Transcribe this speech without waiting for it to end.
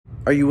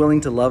Are you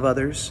willing to love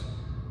others?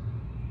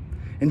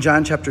 In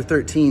John chapter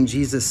 13,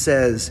 Jesus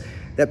says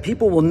that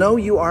people will know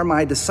you are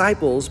my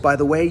disciples by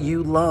the way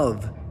you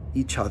love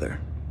each other.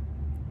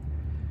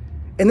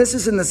 And this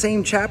is in the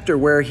same chapter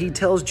where he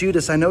tells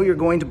Judas, I know you're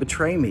going to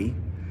betray me.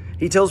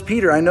 He tells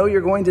Peter, I know you're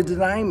going to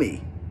deny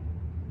me.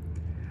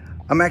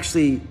 I'm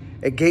actually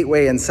at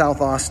Gateway in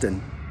South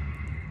Austin,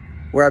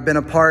 where I've been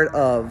a part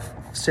of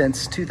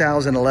since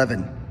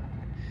 2011.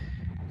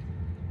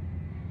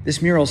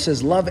 This mural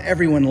says, love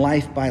everyone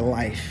life by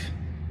life.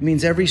 It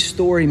means every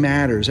story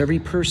matters. Every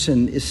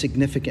person is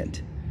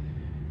significant.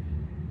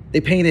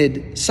 They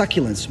painted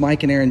succulents,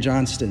 Mike and Aaron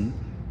Johnston.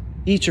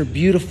 Each are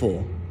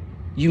beautiful,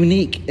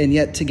 unique, and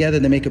yet together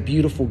they make a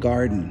beautiful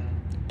garden.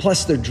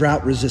 Plus they're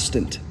drought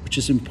resistant, which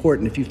is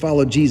important. If you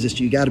follow Jesus,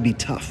 you got to be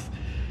tough.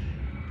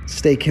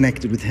 Stay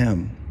connected with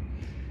him.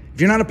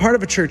 If you're not a part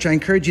of a church, I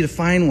encourage you to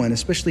find one,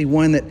 especially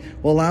one that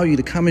will allow you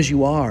to come as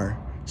you are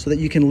so that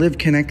you can live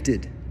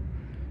connected,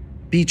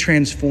 be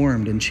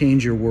transformed, and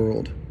change your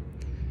world.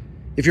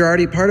 If you're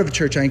already part of a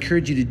church, I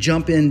encourage you to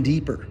jump in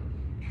deeper.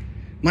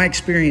 My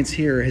experience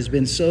here has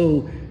been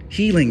so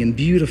healing and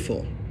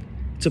beautiful.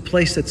 It's a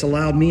place that's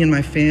allowed me and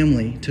my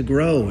family to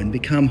grow and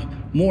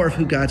become more of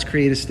who God's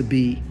created us to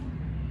be.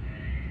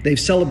 They've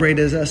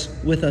celebrated us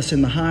with us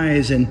in the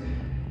highs and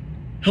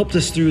helped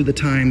us through the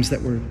times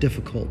that were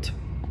difficult.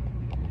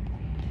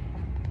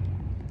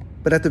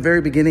 But at the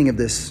very beginning of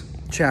this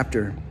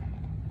chapter,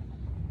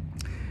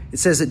 it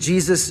says that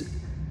Jesus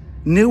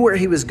knew where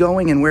he was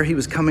going and where he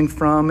was coming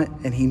from,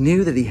 and he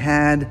knew that he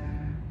had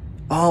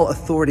all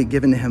authority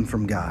given to him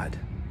from God.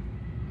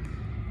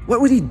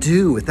 What would he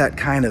do with that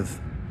kind of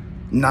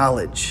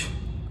knowledge?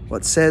 Well,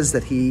 it says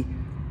that he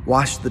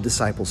washed the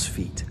disciples'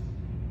 feet.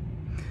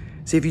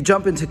 See, if you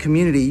jump into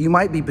community, you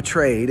might be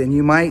betrayed and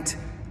you might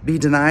be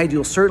denied.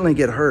 You'll certainly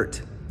get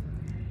hurt.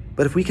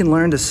 But if we can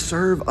learn to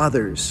serve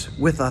others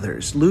with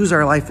others, lose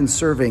our life in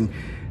serving,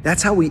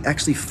 that's how we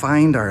actually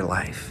find our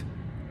life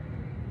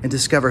and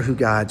discover who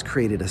God's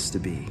created us to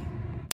be.